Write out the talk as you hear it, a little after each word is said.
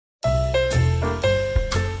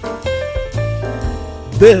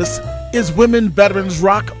This is Women Veterans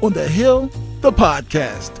Rock on the Hill, the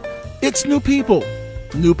podcast. It's new people,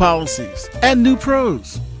 new policies, and new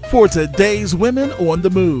pros for today's women on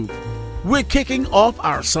the move. We're kicking off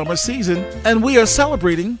our summer season, and we are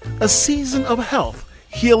celebrating a season of health,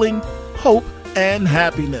 healing, hope, and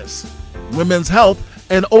happiness. Women's health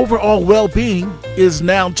and overall well-being is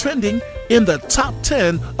now trending in the top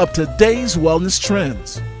 10 of today's wellness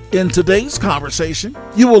trends. In today's conversation,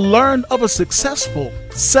 you will learn of a successful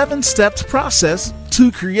 7-step process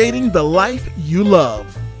to creating the life you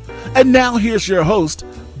love. And now here's your host,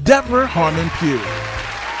 Deborah Harmon Pugh.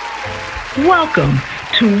 Welcome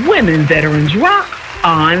to Women Veterans Rock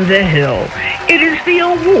on the Hill. It is the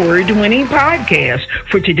award-winning podcast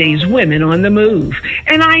for today's women on the move.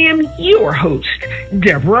 And I am your host,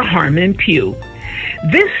 Deborah Harmon Pugh.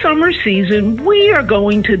 This summer season, we are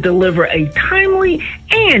going to deliver a timely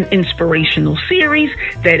and inspirational series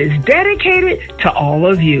that is dedicated to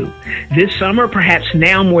all of you. This summer, perhaps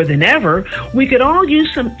now more than ever, we could all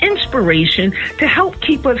use some inspiration to help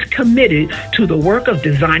keep us committed to the work of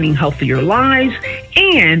designing healthier lives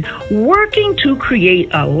and working to create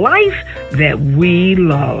a life that we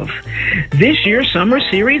love. This year's summer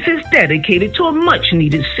series is dedicated to a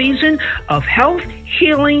much-needed season of health,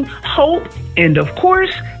 healing, hope, and of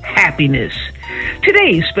course, happiness.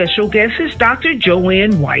 Today's special guest is Dr.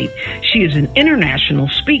 Joanne White. She is an international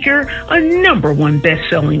speaker, a #1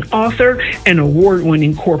 best-selling author, an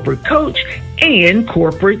award-winning corporate coach, and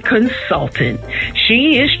corporate consultant.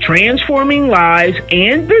 She is transforming lives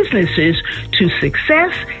and businesses to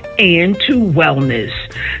success and to wellness.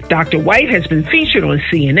 Dr. White has been featured on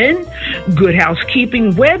CNN, Good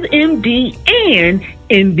Housekeeping, WebMD, and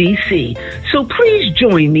NBC. So please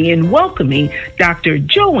join me in welcoming Dr.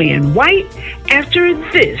 Joanne White after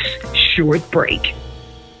this short break.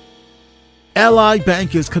 Ally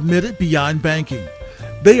Bank is committed beyond banking.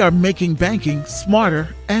 They are making banking smarter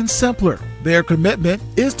and simpler. Their commitment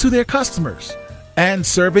is to their customers and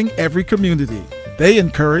serving every community. They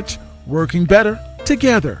encourage working better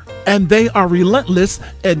together, and they are relentless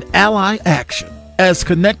in ally action. As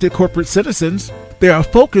connected corporate citizens, they are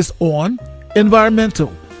focused on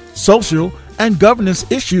environmental, social, and governance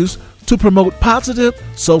issues to promote positive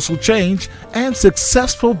social change and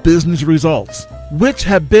successful business results, which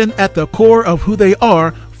have been at the core of who they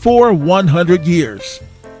are for 100 years.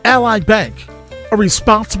 Ally Bank, a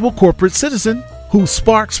responsible corporate citizen who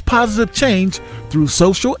sparks positive change through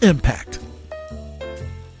social impact.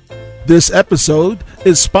 This episode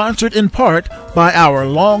is sponsored in part by our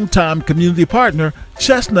longtime community partner,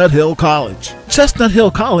 Chestnut Hill College. Chestnut Hill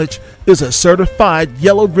College is a certified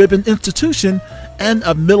yellow ribbon institution and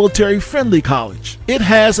a military-friendly college. It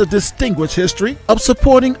has a distinguished history of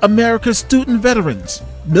supporting America's student veterans,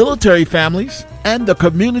 military families, and the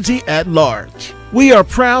community at large. We are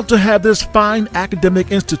proud to have this fine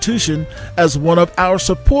academic institution as one of our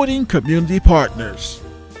supporting community partners.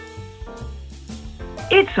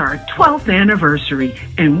 It's our 12th anniversary,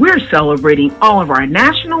 and we're celebrating all of our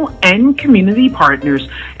national and community partners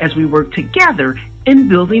as we work together in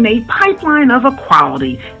building a pipeline of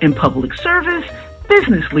equality in public service,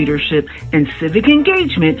 business leadership, and civic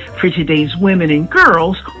engagement for today's women and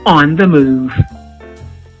girls on the move.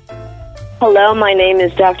 Hello, my name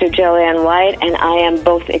is Dr. Joanne White, and I am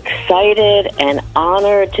both excited and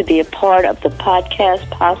honored to be a part of the podcast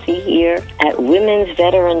posse here at Women's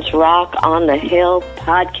Veterans Rock on the Hill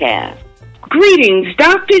podcast. Greetings,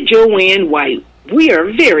 Dr. Joanne White. We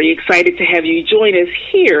are very excited to have you join us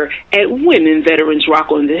here at Women Veterans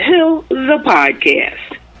Rock on the Hill, the podcast.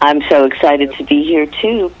 I'm so excited to be here,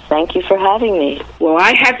 too. Thank you for having me. Well,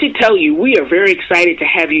 I have to tell you, we are very excited to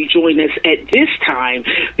have you join us at this time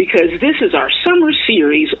because this is our summer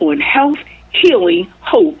series on health, healing,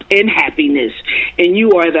 hope, and happiness. And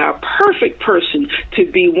you are the perfect person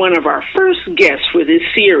to be one of our first guests for this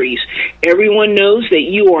series. Everyone knows that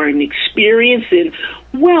you are an experienced and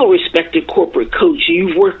well-respected corporate coach.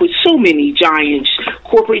 You've worked with so many giants,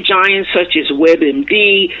 corporate giants such as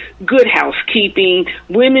WebMD, Good Housekeeping,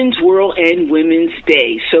 Women's World, and Women's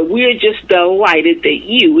Day. So we're just delighted that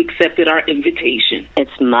you accepted our invitation.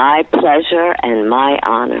 It's my pleasure and my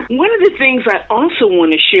honor. One of the things I also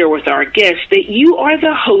want to share with our guests that you are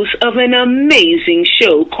the host of an amazing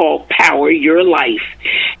show called Power Your Life.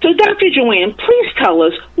 So Dr. Joanne, please tell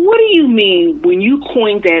us, what do you mean when you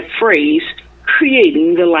coined that phrase,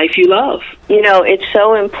 creating the life you love? You know, it's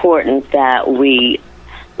so important that we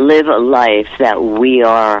live a life that we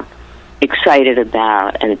are excited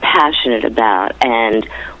about and passionate about, and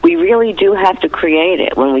we really do have to create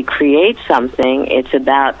it. When we create something, it's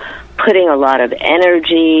about putting a lot of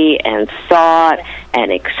energy and thought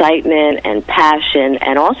and excitement and passion,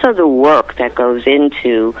 and also the work that goes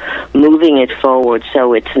into moving it forward,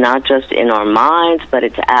 so it's not just in our minds, but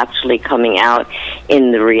it's actually coming out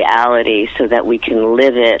in the reality so that we can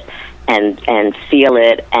live it and feel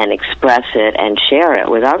it and express it and share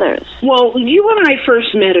it with others. Well, you and I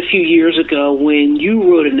first met a few years ago when you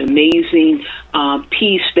wrote an amazing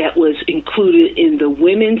piece that was included in the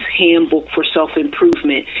Women's Handbook for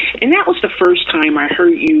Self-Improvement. And that was the first time I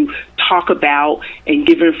heard you talk about and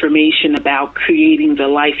give information about creating the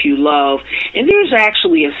life you love. And there's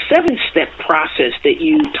actually a 7-step process that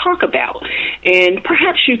you talk about. And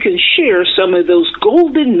perhaps you can share some of those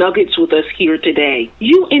golden nuggets with us here today.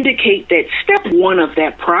 You indicate that step 1 of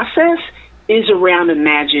that process is around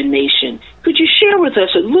imagination. Could you share with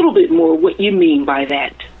us a little bit more what you mean by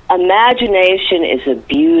that? Imagination is a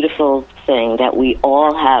beautiful thing that we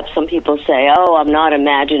all have. Some people say, oh, I'm not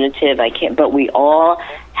imaginative, I can't, but we all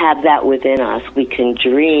have that within us. We can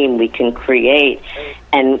dream, we can create,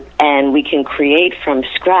 and we can create from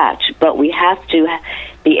scratch, but we have to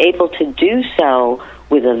be able to do so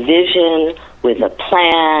with a vision, with a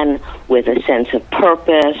plan, with a sense of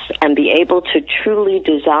purpose, and be able to truly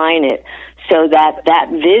design it so that that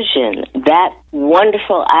vision, that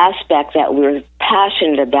wonderful aspect that we're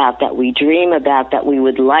passionate about, that we dream about, that we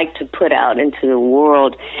would like to put out into the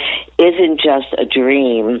world, isn't just a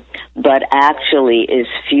dream, but actually is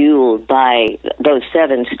fueled by those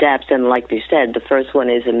 7 steps. And like you said, the first one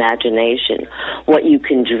is imagination. What you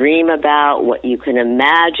can dream about, what you can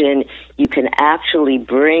imagine, you can actually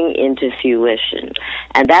bring into fruition.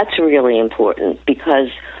 And that's really important because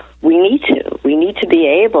we need to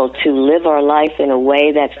be able to live our life in a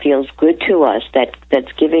way that feels good to us,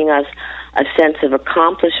 that's giving us a sense of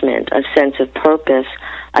accomplishment, a sense of purpose,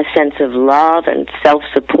 a sense of love and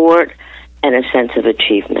self-support, and a sense of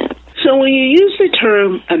achievement. So when you use the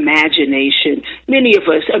term imagination, many of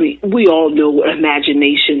us, we all know what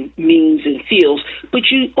imagination means and feels, but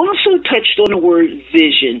you also touched on the word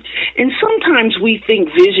vision. And sometimes we think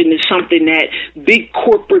vision is something that big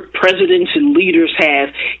corporate presidents and leaders have.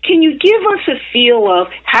 Can you give us a feel of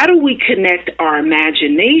how do we connect our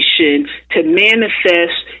imagination to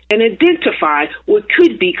manifest and identify what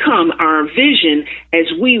could become our vision as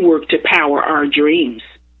we work to power our dreams?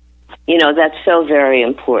 You know, that's so very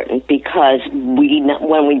important because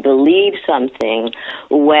when we believe something,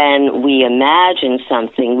 when we imagine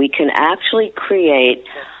something, we can actually create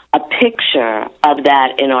a picture of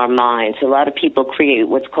that in our minds. A lot of people create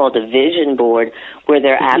what's called a vision board where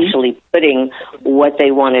they're actually putting what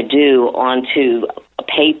they want to do onto a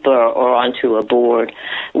paper or onto a board.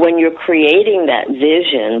 When you're creating that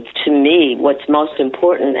vision, to me, what's most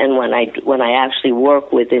important, and when I actually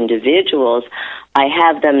work with individuals, I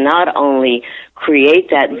have them not only create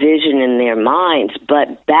that vision in their minds,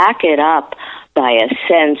 but back it up by a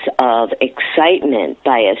sense of excitement,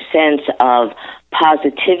 by a sense of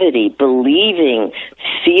positivity, believing,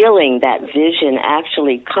 feeling that vision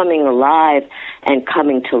actually coming alive and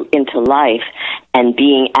coming into life and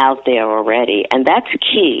being out there already. And that's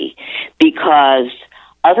key because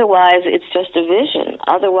otherwise it's just a vision.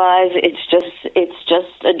 Otherwise it's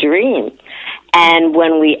just a dream. And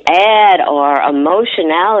when we add our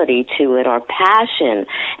emotionality to it, our passion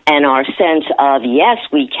and our sense of, yes,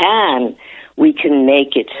 we can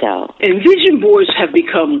make it so. And vision boards have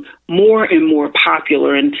become more and more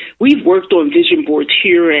popular, and we've worked on vision boards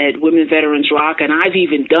here at Women Veterans Rock, and I've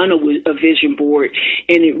even done a vision board,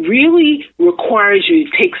 and it really requires you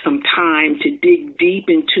to take some time to dig deep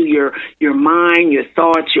into your mind, your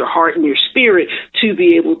thoughts, your heart, and your spirit to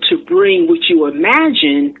be able to bring what you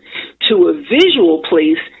imagine to a visual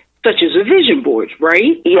place such as a vision board,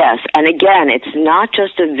 right? Yes, and again, it's not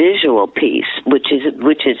just a visual piece, which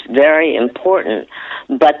is very important,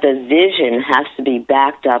 but the vision has to be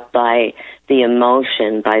backed up by the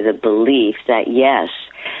emotion, by the belief that yes.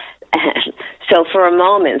 So for a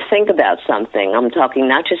moment, think about something. I'm talking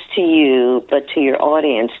not just to you, but to your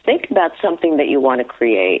audience. Think about something that you want to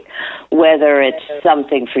create, whether it's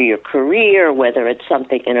something for your career, whether it's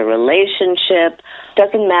something in a relationship.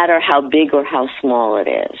 Doesn't matter how big or how small it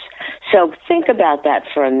is. So think about that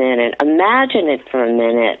for a minute. Imagine it for a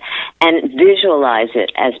minute and visualize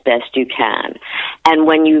it as best you can. And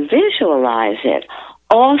when you visualize it,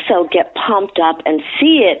 also get pumped up and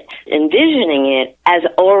see it, envisioning it as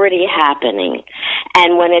already happening.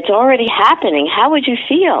 And when it's already happening, how would you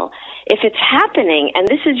feel? If it's happening and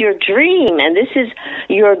this is your dream and this is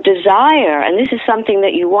your desire and this is something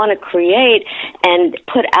that you want to create and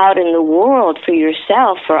put out in the world for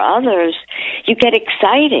yourself, for others, you get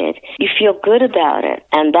excited. You feel good about it.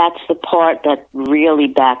 And that's the part that really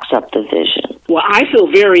backs up the vision. Well, I feel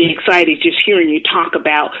very excited just hearing you talk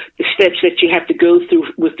about the steps that you have to go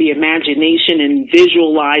through with the imagination and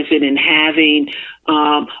visualizing and having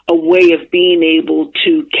a way of being able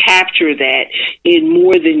to capture that in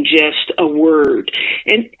more than just a word.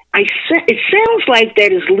 And it sounds like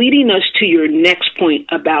that is leading us to your next point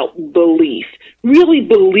about belief, really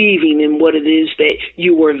believing in what it is that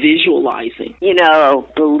you are visualizing. You know,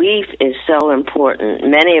 belief is so important.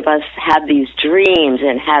 Many of us have these dreams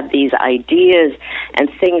and have these ideas and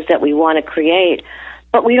things that we want to create,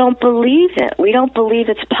 but we don't believe it. We don't believe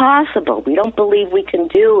it's possible. We don't believe we can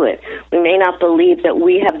do it. We may not believe that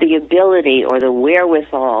we have the ability or the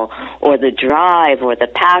wherewithal or the drive or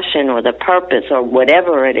the passion or the purpose or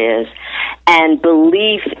whatever it is. And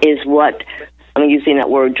belief is what, I'm using that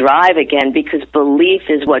word drive again, because belief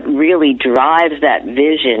is what really drives that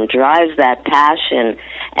vision, drives that passion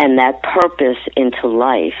and that purpose into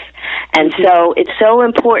life. And so it's so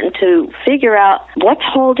important to figure out what's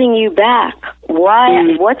holding you back.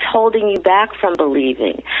 What's holding you back from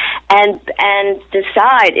believing? And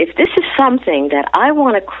decide if this is something that I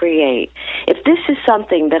want to create, if this is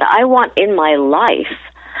something that I want in my life,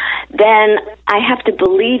 then I have to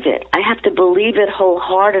believe it. I have to believe it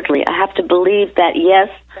wholeheartedly. I have to believe that, yes,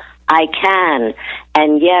 I can,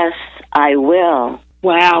 and yes, I will.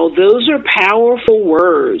 Wow, those are powerful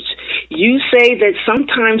words. You say that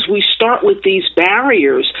sometimes we start with these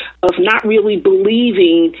barriers of not really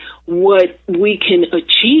believing what we can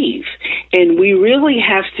achieve. And we really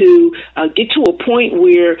have to get to a point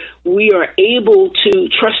where we are able to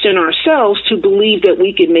trust in ourselves to believe that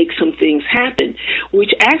we can make some things happen,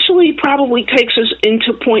 which actually probably takes us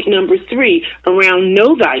into point number 3 around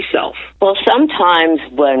know thyself. Well, sometimes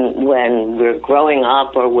when we're growing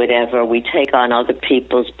up or whatever, we take on other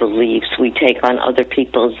people's beliefs, we take on other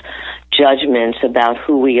people's judgments about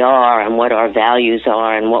who we are and what our values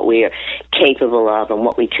are and what we are capable of and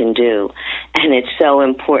what we can do. And it's so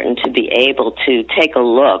important to be able to take a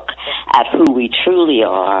look at who we truly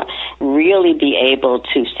are, really be able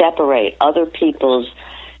to separate other people's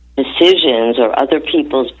decisions or other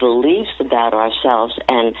people's beliefs about ourselves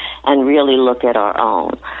and really look at our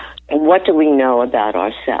own. What do we know about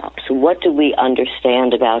ourselves? What do we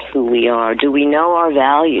understand about who we are? Do we know our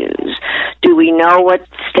values? Do we know what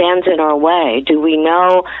stands in our way? Do we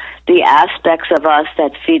know the aspects of us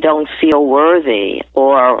that don't feel worthy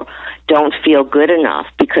or don't feel good enough?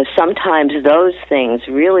 Because sometimes those things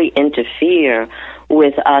really interfere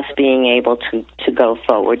with us being able to go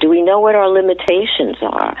forward. Do we know what our limitations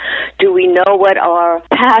are? Do we know what our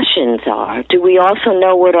passions are? Do we also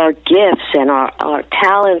know what our gifts and our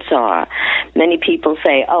talents are? Many people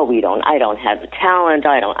say, I don't have the talent,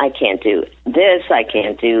 I can't do this, I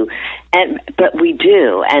can't do, but we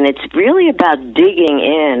do. And it's really about digging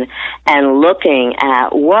in and looking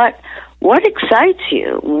at what excites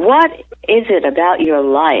you? What is it about your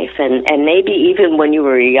life? And maybe even when you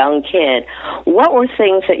were a young kid, what were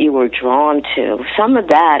things that you were drawn to? Some of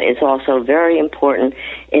that is also very important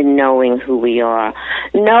in knowing who we are,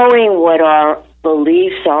 knowing what our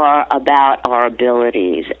beliefs are about our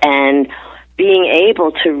abilities, and being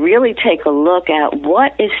able to really take a look at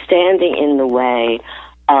what is standing in the way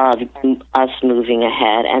of us moving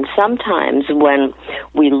ahead. And sometimes when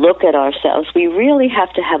we look at ourselves, we really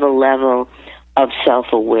have to have a level of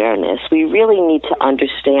self-awareness. We really need to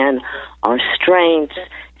understand our strengths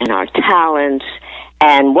and our talents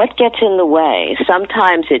and what gets in the way.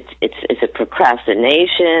 Sometimes is it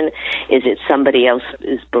procrastination? Is it somebody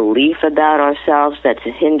else's belief about ourselves that's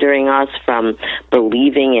hindering us from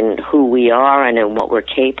believing in who we are and in what we're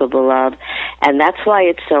capable of? And that's why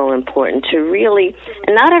it's so important to really,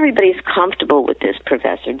 and not everybody's comfortable with this,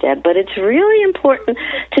 Professor Deb, but it's really important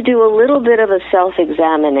to do a little bit of a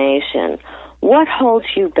self-examination. What holds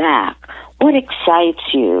you back? What excites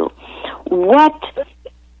you? What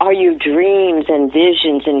are your dreams and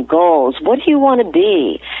visions and goals? What do you want to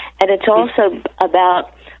be? And it's also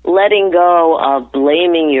about letting go of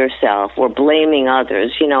blaming yourself or blaming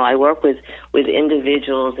others. You know, I work with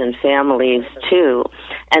individuals and families too,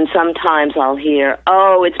 and sometimes I'll hear,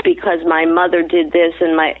 it's because my mother did this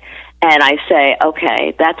and I say,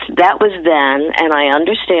 okay, that was then, and I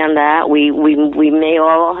understand that. We may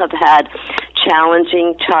all have had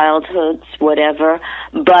challenging childhoods, whatever,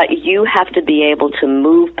 but you have to be able to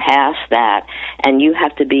move past that, and you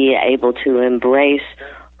have to be able to embrace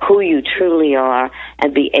who you truly are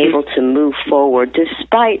and be able to move forward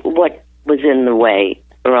despite what was in the way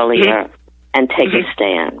earlier and take a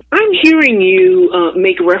stand. I'm hearing you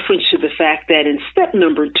make reference to the fact that in step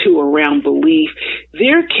number 2 around belief,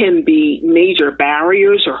 there can be major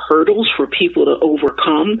barriers or hurdles for people to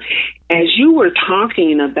overcome. As you were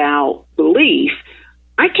talking about belief,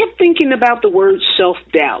 I kept thinking about the word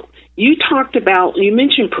self-doubt. You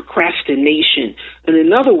mentioned procrastination, and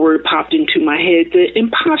another word popped into my head, the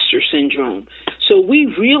imposter syndrome. So we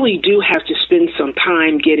really do have to spend some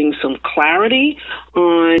time getting some clarity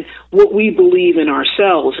on what we believe in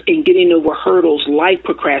ourselves and getting over hurdles like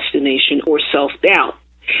procrastination or self-doubt.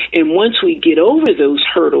 And once we get over those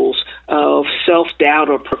hurdles of self-doubt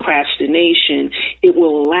or procrastination, it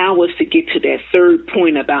will allow us to get to that third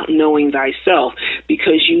point about knowing thyself,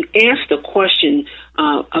 because you asked the question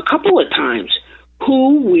a couple of times,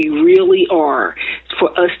 who we really are, for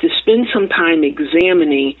us to spend some time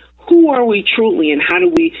examining who are we truly and how do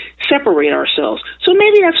we separate ourselves. So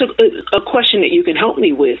maybe that's a question that you can help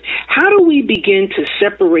me with. How do we begin to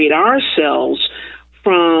separate ourselves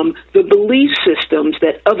from the belief systems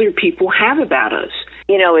that other people have about us?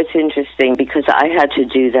 You know, it's interesting because I had to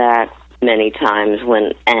do that many times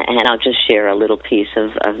and I'll just share a little piece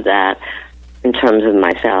of that in terms of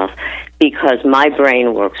myself, because my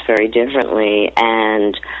brain works very differently,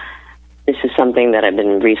 and this is something that I've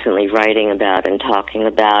been recently writing about and talking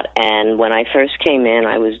about. And when I first came in,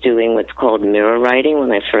 I was doing what's called mirror writing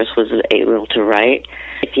when I first was able to write.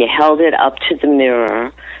 If you held it up to the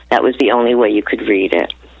mirror, that was the only way you could read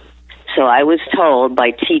it. So I was told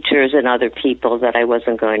by teachers and other people that I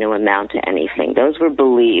wasn't going to amount to anything. Those were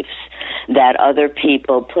beliefs that other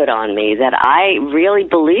people put on me that I really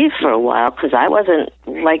believed for a while, because I wasn't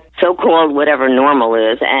like so-called whatever normal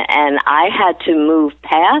is. And I had to move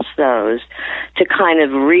past those to kind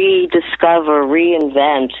of rediscover,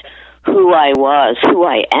 reinvent who I was, who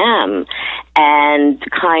I am, and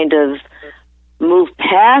kind of move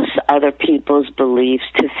past other people's beliefs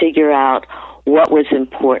to figure out what was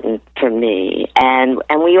important for me. And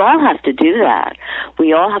we all have to do that.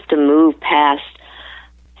 We all have to move past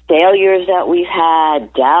failures that we've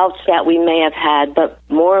had, doubts that we may have had, but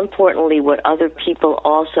more importantly, what other people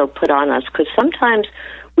also put on us. Because sometimes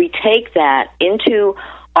we take that into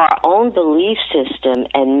our own belief system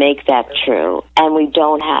and make that true, and we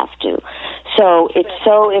don't have to. So it's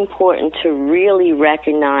so important to really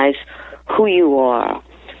recognize who you are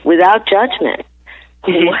without judgment.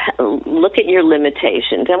 Look at your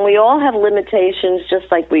limitations. And we all have limitations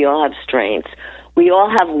just like we all have strengths. We all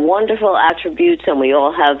have wonderful attributes, and we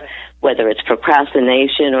all have, whether it's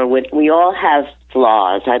procrastination or we all have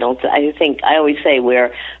flaws. I always say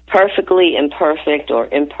we're perfectly imperfect or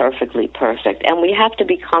imperfectly perfect. And we have to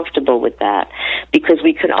be comfortable with that, because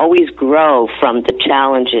we can always grow from the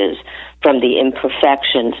challenges, from the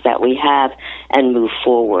imperfections that we have, and move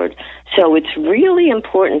forward. So it's really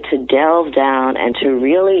important to delve down and to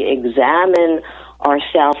really examine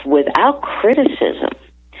ourselves without criticism,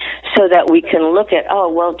 so that we can look at,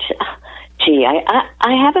 oh, well, gee,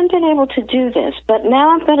 I haven't been able to do this, but now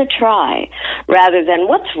I'm going to try, rather than,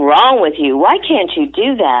 what's wrong with you? Why can't you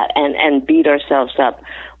do that? And beat ourselves up,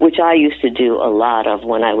 which I used to do a lot of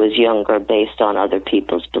when I was younger based on other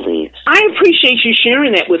people's beliefs. I appreciate you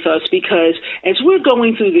sharing that with us, because as we're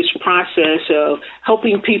going through this process of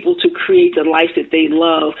helping people to create the life that they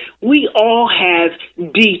love, we all have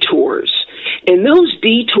detours. And those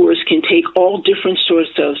detours can take all different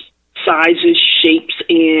sorts of sizes, shapes,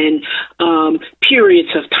 and periods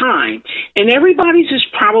of time. And everybody's is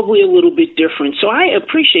probably a little bit different. So I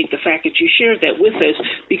appreciate the fact that you shared that with us,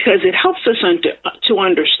 because it helps us to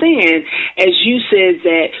understand, as you said,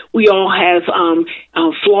 that we all have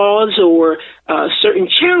flaws or certain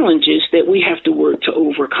challenges that we have to work to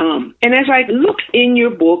overcome. And as I look in your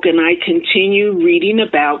book and I continue reading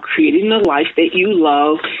about creating the life that you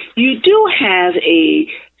love, you do have a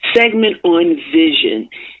segment on vision.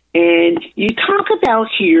 And you talk about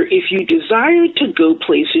here, if you desire to go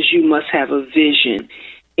places, you must have a vision.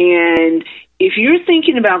 And if you're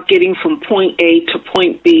thinking about getting from point A to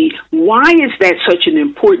point B, why is that such an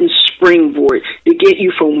important springboard to get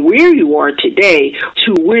you from where you are today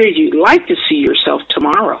to where you'd like to see yourself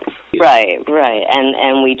tomorrow? Right.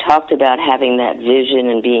 And we talked about having that vision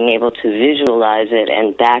and being able to visualize it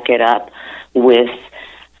and back it up with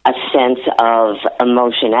a sense of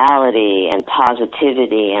emotionality and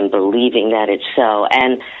positivity and believing that it's so.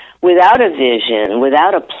 And without a vision,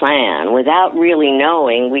 without a plan, without really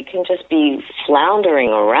knowing, we can just be floundering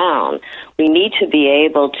around. We need to be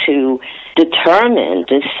able to determine,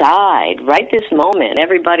 decide, right this moment,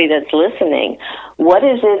 everybody that's listening, what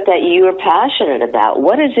is it that you are passionate about?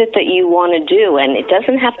 What is it that you want to do? And it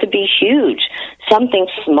doesn't have to be huge. Something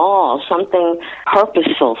small, something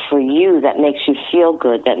purposeful for you that makes you feel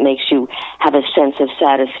good, that makes you have a sense of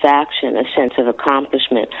satisfaction, a sense of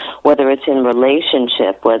accomplishment, whether it's in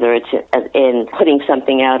relationship, whether it's in putting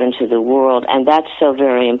something out into the world. And that's so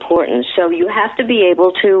very important. So you have to be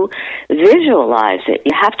able to visualize it.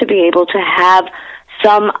 You have to be able to have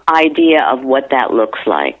some idea of what that looks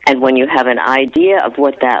like. And when you have an idea of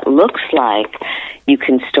what that looks like, you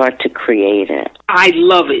can start to create it. I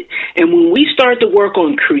love it. And when we start to work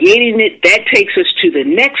on creating it, that takes us to the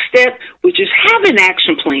next step, which is have an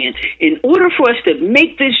action plan. In order for us to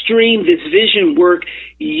make this dream, this vision work,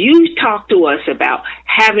 you talk to us about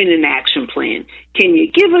having an action plan. Can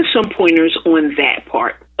you give us some pointers on that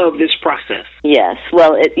part of this process? Yes.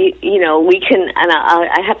 Well, we can, and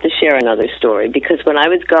I have to share another story, because when I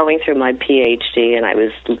was going through my PhD and I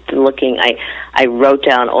was looking, I wrote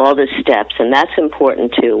down all the steps, and that's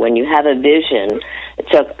important too. When you have a vision,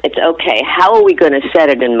 it's okay. How are we going to set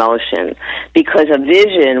it in motion? Because a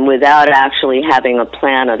vision without actually having a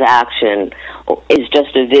plan of action is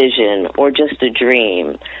just a vision or just a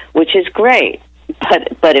dream, which is great.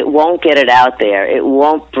 But it won't get it out there. It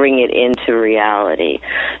won't bring it into reality.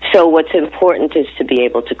 So what's important is to be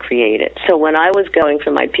able to create it. So when I was going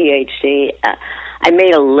for my PhD, I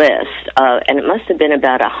made a list, and it must have been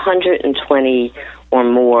about 120 or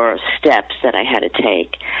more steps that I had to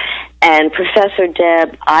take. And Professor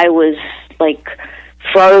Deb, I was like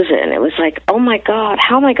frozen. It was like, oh my God,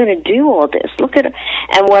 how am I going to do all this? Look at it.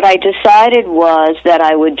 And what I decided was that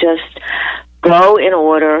I would just go in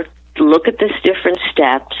order, look at the different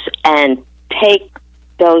steps, and take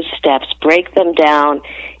those steps, break them down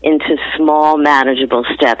into small, manageable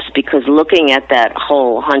steps, because looking at that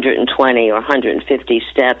whole 120 or 150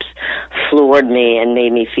 steps floored me and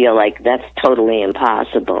made me feel like that's totally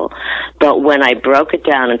impossible. But when I broke it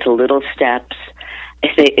down into little steps,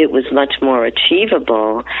 it was much more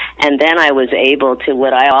achievable. And then I was able to,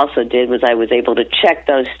 what I also did was I was able to check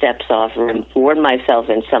those steps off and reward myself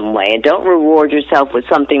in some way. And don't reward yourself with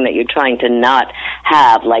something that you're trying to not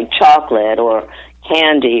have, like chocolate or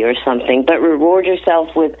candy or something, but reward yourself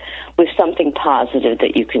with something positive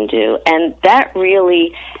that you can do. And that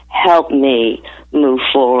really helped me move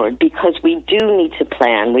forward, because we do need to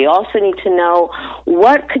plan. We also need to know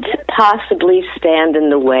what could possibly stand in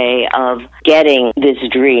the way of getting this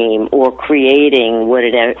dream or creating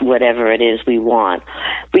whatever it is we want.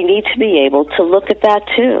 We need to be able to look at that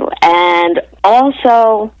too. And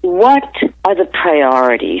also, what are the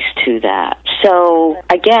priorities to that? So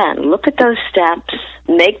again, look at those steps,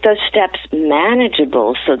 make those steps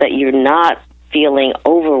manageable so that you're not feeling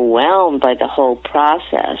overwhelmed by the whole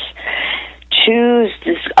process. Choose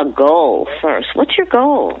a goal first. What's your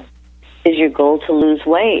goal? Is your goal to lose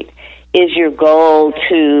weight? Is your goal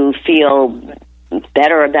to feel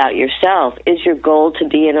better about yourself? Is your goal to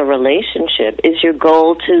be in a relationship? Is your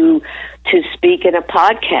goal to speak in a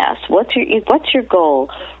podcast? What's your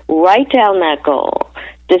goal? Write down that goal.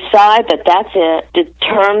 Decide that that's it.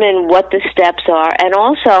 Determine what the steps are, and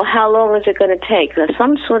also how long is it going to take. There's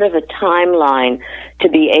some sort of a timeline to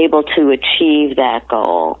be able to achieve that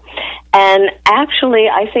goal. And actually,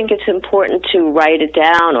 I think it's important to write it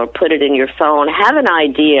down or put it in your phone. Have an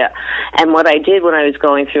idea. And what I did when I was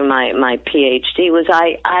going through my PhD was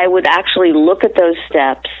I would actually look at those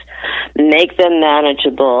steps, make them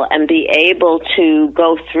manageable, and be able to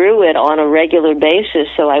go through it on a regular basis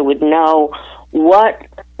so I would know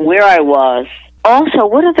where I was. Also,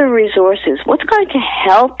 what are the resources? What's going to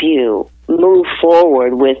help you move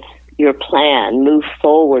forward with your plan, move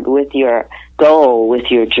forward with your goal, with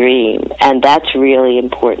your dream? And that's really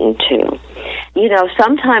important too.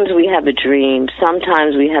 Sometimes we have a dream,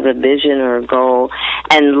 sometimes we have a vision or a goal,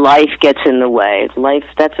 and life gets in the way. Life,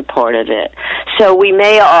 that's a part of it. So we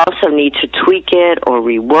may also need to tweak it or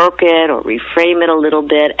rework it or reframe it a little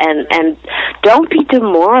bit, and don't be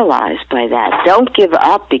demoralized by that. Don't give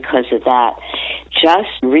up because of that.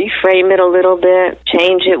 Just reframe it a little bit,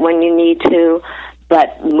 change it when you need to,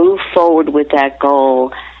 but move forward with that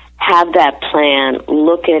goal. Have that plan,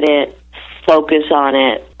 look at it, focus on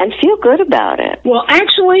it, and feel good about it. Well,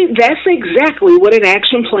 actually, that's exactly what an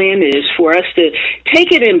action plan is, for us to take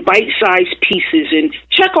it in bite-sized pieces and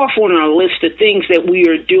check off on our list of things that we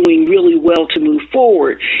are doing really well to move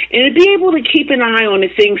forward, and to be able to keep an eye on the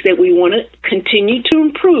things that we want to continue to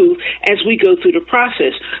improve as we go through the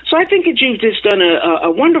process. So I think that you've just done a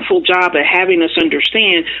wonderful job at having us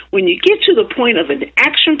understand when you get to the point of an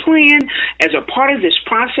action plan as a part of this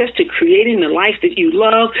process to creating the life that you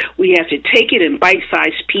love, we have to take it in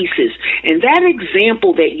bite-sized pieces. And that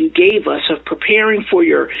example that you gave us of preparing for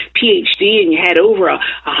your PhD, and you had over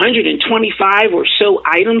 125 or so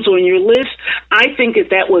items on your list, I think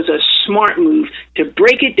that was a smart move to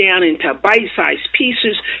break it down into bite-sized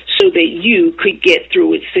pieces so that you could get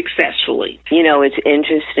through it successfully. You know, it's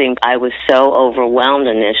interesting. I was so overwhelmed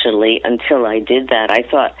initially until I did that. I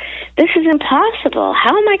thought, this is impossible.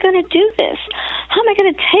 How am I going to do this? How am I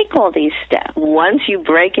going to take all these steps? Once you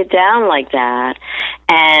break it down like that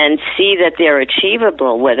and see that they're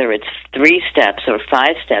achievable, whether it's 3 steps or 5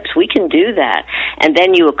 steps, we can do that. And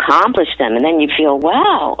then you accomplish them, and then you feel,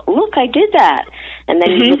 wow, look, I did that. And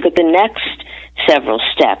then you look at the next several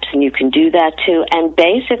steps, and you can do that too. And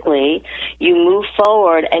basically, you move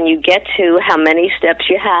forward, and you get to how many steps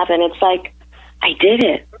you have, and it's like, I did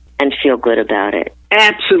it, and feel good about it.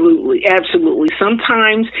 Absolutely, absolutely.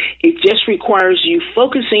 Sometimes it just requires you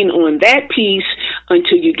focusing on that piece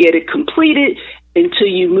until you get it completed, until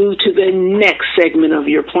you move to the next segment of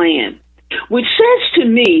your plan. Which says to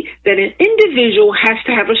me that an individual has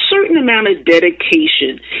to have a certain amount of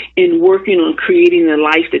dedication in working on creating the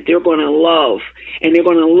life that they're going to love, and they're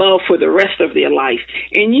going to love for the rest of their life.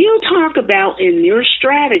 And you talk about in your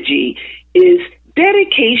strategy is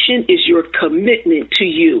dedication is your commitment to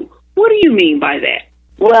you. What do you mean by that?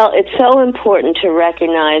 Well, it's so important to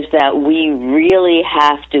recognize that we really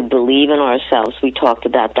have to believe in ourselves. We talked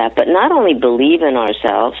about that. But not only believe in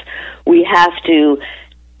ourselves, we have to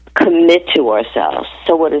commit to ourselves.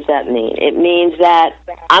 So what does that mean? It means that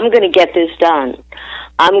I'm going to get this done.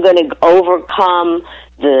 I'm going to overcome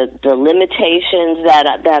the limitations that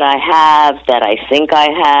I have, that I think I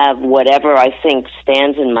have, whatever I think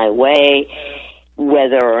stands in my way,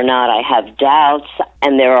 whether or not I have doubts.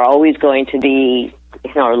 And there are always going to be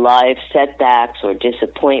in our lives setbacks or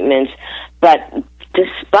disappointments. But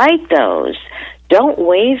despite those, don't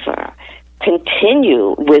waver.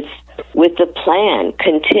 Continue with the plan.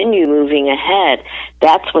 Continue moving ahead.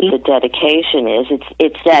 That's what the dedication is.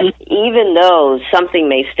 It's that even though something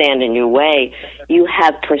may stand in your way, you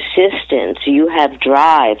have persistence, you have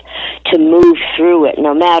drive to move through it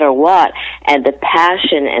no matter what, and the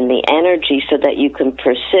passion and the energy so that you can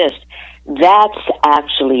persist. That's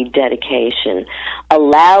actually dedication.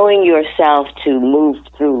 Allowing yourself to move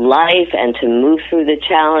through life and to move through the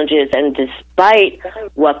challenges, and despite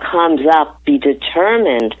what comes up, be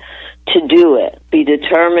determined to do it. Be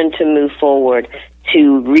determined to move forward,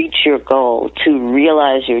 to reach your goal, to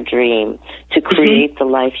realize your dream, to create the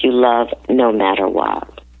life you love no matter what.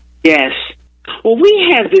 Yes. Well,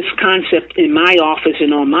 we have this concept in my office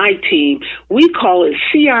and on my team. We call it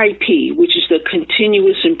CIP, which is the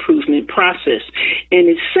continuous improvement process. And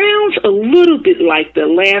it sounds a little bit like the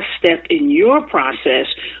last step in your process,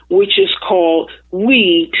 which is called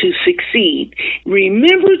weed to succeed.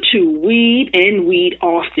 Remember to weed and weed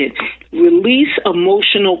often. Release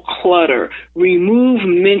emotional clutter. Remove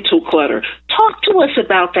mental clutter. Talk to us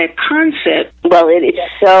about that concept. Well, it is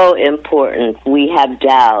so important. We have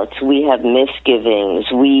doubts. We have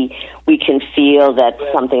misgivings. We can feel that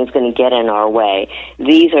something's going to get in our way.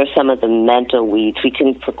 These are some of the mental weeds. We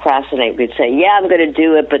can procrastinate. We'd say, yeah, I'm going to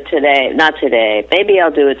do it, but today, not today. Maybe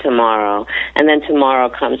I'll do it tomorrow. And then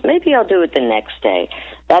tomorrow comes. Maybe I'll do it the next day.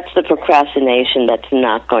 That's the procrastination that's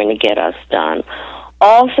not going to get us done.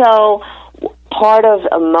 Also, part of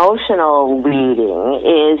emotional reading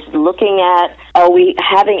is looking at, are we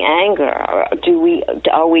having anger?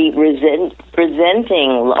 Are we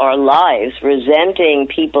resenting our lives, resenting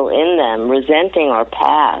people in them, resenting our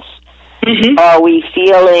past? Are we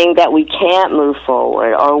feeling that we can't move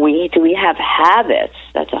forward? Do we have habits?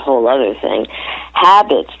 That's a whole other thing.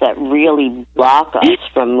 Habits that really block us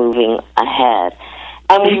from moving ahead.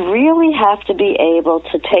 And we really have to be able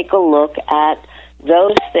to take a look at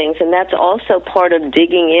those things, and that's also part of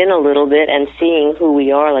digging in a little bit and seeing who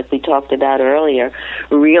we are, like we talked about earlier,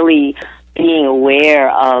 really being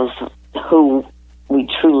aware of who we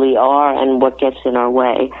truly are and what gets in our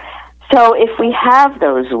way. So if we have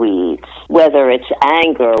those weeds, whether it's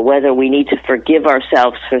anger, whether we need to forgive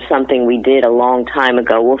ourselves for something we did a long time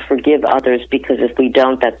ago, we'll forgive others, because if we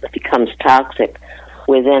don't, that becomes toxic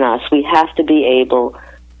within us. We have to be able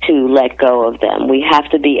to let go of them. We have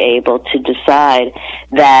to be able to decide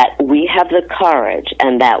that we have the courage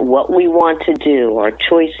and that what we want to do, our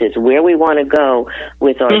choices, where we want to go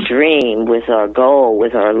with our dream, with our goal,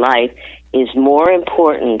 with our life, is more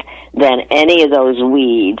important than any of those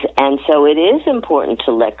weeds. And so it is important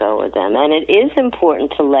to let go of them. And it is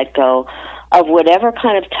important to let go of whatever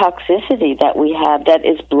kind of toxicity that we have that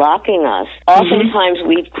is blocking us. Oftentimes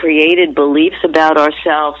we've created beliefs about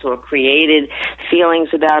ourselves or created feelings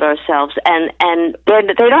about ourselves, and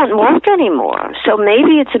they don't work anymore. So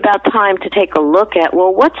maybe it's about time to take a look at,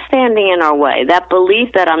 well, what's standing in our way? That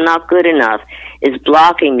belief that I'm not good enough is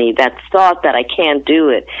blocking me. That thought that I can't do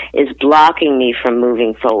it is blocking me from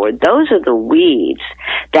moving forward. Those are the weeds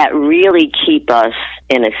that really keep us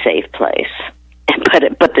in a safe place.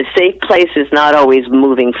 But the safe place is not always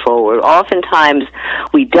moving forward. Oftentimes,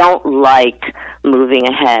 we don't like moving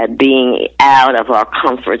ahead, being out of our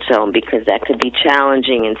comfort zone, because that could be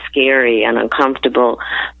challenging and scary and uncomfortable.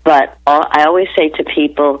 But I always say to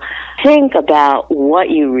people, think about what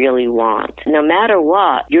you really want. No matter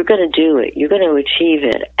what, you're going to do it. You're going to achieve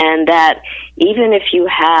it. And that even if you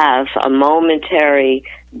have a momentary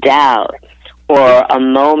doubt or a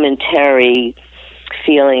momentary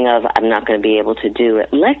feeling of, I'm not going to be able to do it,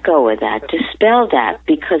 let go of that. Dispel that,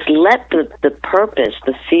 because let the purpose,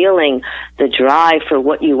 the feeling, the drive for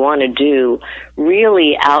what you want to do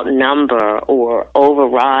really outnumber or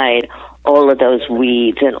override all of those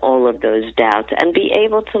weeds and all of those doubts, and be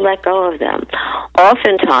able to let go of them.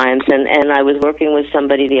 Oftentimes, and I was working with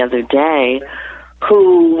somebody the other day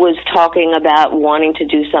who was talking about wanting to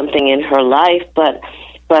do something in her life, but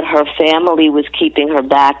her family was keeping her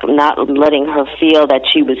back, not letting her feel that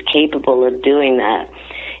she was capable of doing that.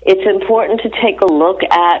 It's important to take a look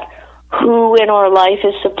at who in our life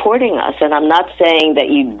is supporting us. And I'm not saying that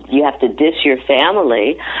you have to diss your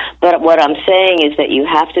family, but what I'm saying is that you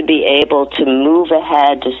have to be able to move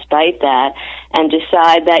ahead despite that and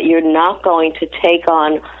decide that you're not going to take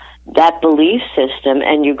on that belief system,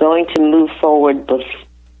 and you're going to move forward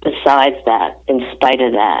besides that, in spite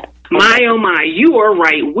of that. My, oh my, you are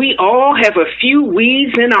right. We all have a few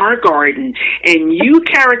weeds in our garden, and you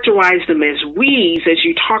characterize them as weeds as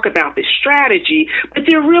you talk about this strategy, but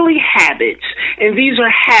they're really habits, and these are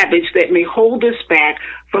habits that may hold us back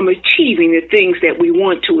from achieving the things that we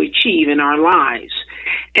want to achieve in our lives.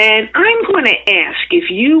 And I'm going to ask if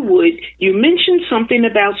you mentioned something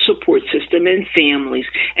about support system and families.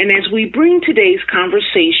 And as we bring today's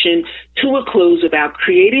conversation to a close about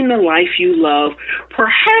creating the life you love,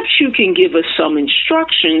 perhaps you can give us some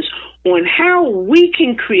instructions on how we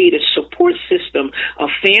can create a support system of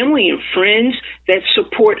family and friends that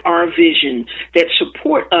support our vision, that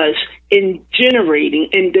support us in generating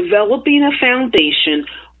and developing a foundation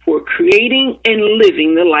for creating and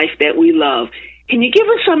living the life that we love. Can you give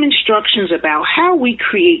us some instructions about how we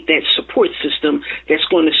create that support system that's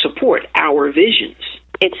going to support our visions?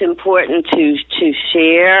 It's important to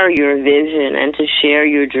share your vision and to share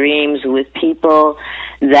your dreams with people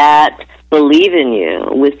that believe in you,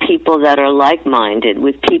 with people that are like-minded,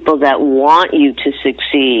 with people that want you to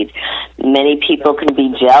succeed. Many people can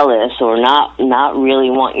be jealous or not really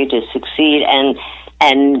want you to succeed,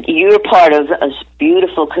 and you're part of a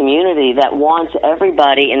beautiful community that wants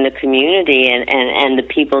everybody in the community and the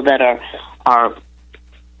people that are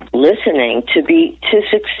listening to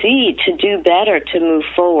succeed, to do better, to move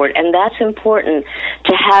forward. And that's important,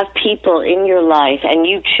 to have people in your life, and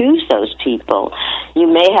you choose those people.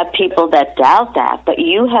 You may have people that doubt that, but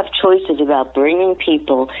you have choices about bringing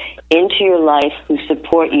people into your life who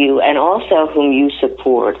support you and also whom you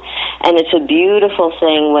support. And it's a beautiful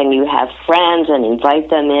thing when you have friends and invite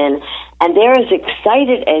them in, and they're as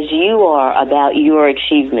excited as you are about your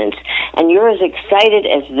achievements, and you're as excited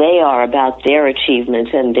as they are about their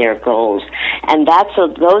achievements and their goals. And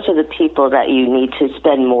those are the people that you need to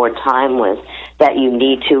spend more time with, that you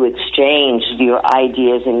need to exchange your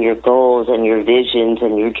ideas and your goals and your visions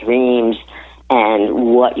and your dreams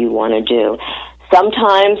and what you want to do.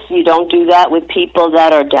 Sometimes you don't do that with people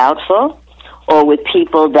that are doubtful or with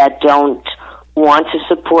people that don't want to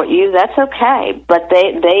support you. That's okay, but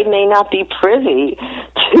they may not be privy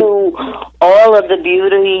to all of the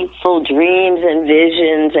beautiful dreams and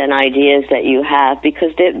visions and ideas that you have,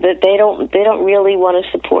 because they don't really want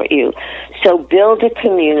to support you. So build a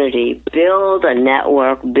community, build a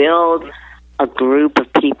network, build a group of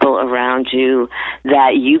people around you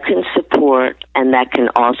that you can support and that can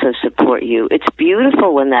also support you. It's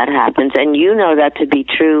beautiful when that happens, and you know that to be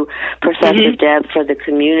true, Professor Deb, for the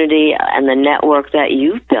community and the network that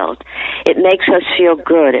you've built. It makes us feel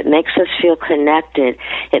good. It makes us feel connected.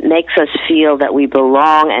 It makes us feel that we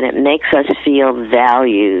belong, and it makes us feel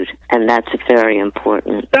valued, and that's very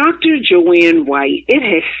important. Dr. Joanne White, it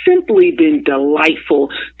has simply been delightful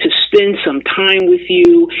to spend some time with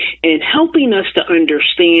you and helping us to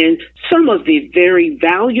understand some of the very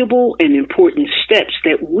valuable and important steps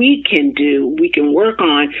that we can work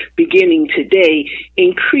on beginning today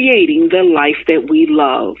in creating the life that we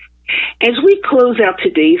love. As we close out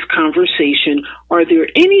today's conversation, are there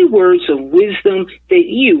any words of wisdom that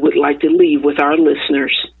you would like to leave with our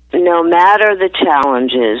listeners? No matter the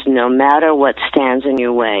challenges, no matter what stands in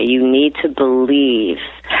your way, you need to believe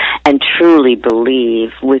and truly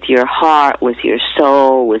believe with your heart, with your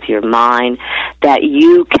soul, with your mind, that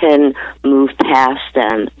you can move past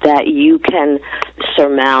them, that you can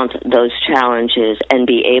surmount those challenges and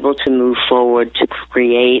be able to move forward to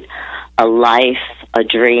create a life, a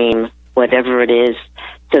dream, whatever it is,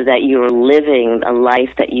 so that you're living a life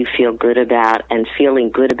that you feel good about and feeling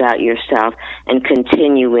good about yourself and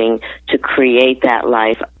continuing to create that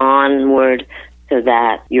life onward so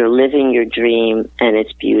that you're living your dream and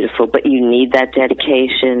it's beautiful. But you need that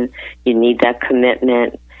dedication, you need that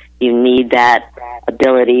commitment, you need that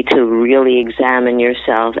ability to really examine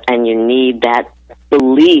yourself, and you need that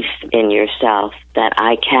belief in yourself that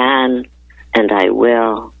I can and I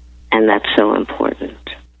will, and that's so important.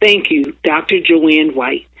 Thank you, Dr. Joanne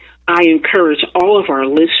White. I encourage all of our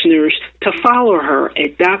listeners to follow her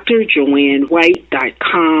at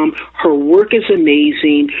drjoannewhite.com. Her work is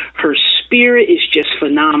amazing. Her spirit is just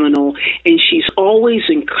phenomenal, and she's always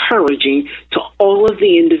encouraging to all of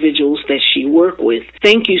the individuals that she works with.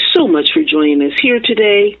 Thank you so much for joining us here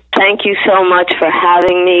today. Thank you so much for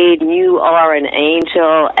having me. You are an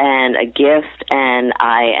angel and a gift, and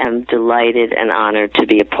I am delighted and honored to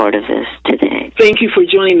be a part of this today. Thank you for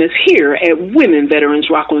joining us here at Women Veterans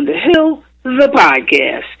Rock on the Hill, the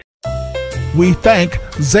podcast. We thank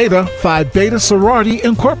Zeta Phi Beta Sorority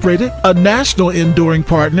Incorporated, a national enduring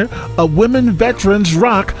partner of Women Veterans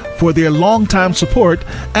Rock, for their longtime support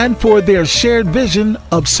and for their shared vision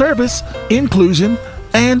of service, inclusion,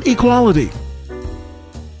 and equality.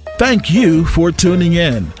 Thank you for tuning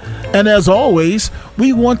in. And as always,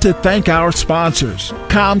 we want to thank our sponsors,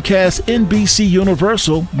 Comcast NBC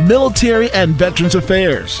Universal, Military and Veterans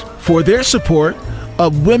Affairs, for their support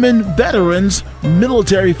of women veterans,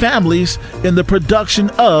 military families in the production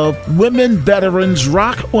of Women Veterans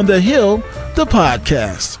Rock on the Hill, the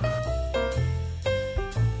podcast.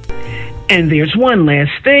 And there's one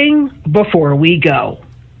last thing before we go.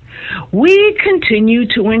 We continue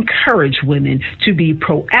to encourage women to be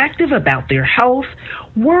proactive about their health,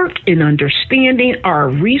 work in understanding our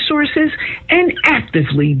resources, and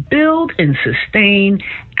actively build and sustain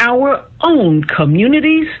our own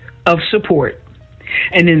communities of support.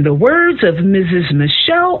 And in the words of Mrs.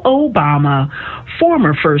 Michelle Obama,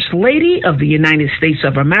 former First Lady of the United States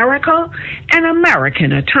of America, an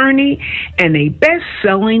American attorney, and a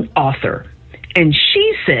best-selling author, and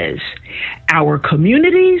she says, our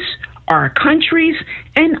communities, our countries,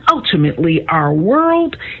 and ultimately our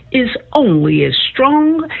world is only as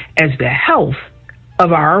strong as the health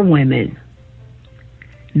of our women.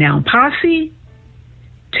 Now, Posse,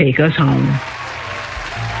 take us home.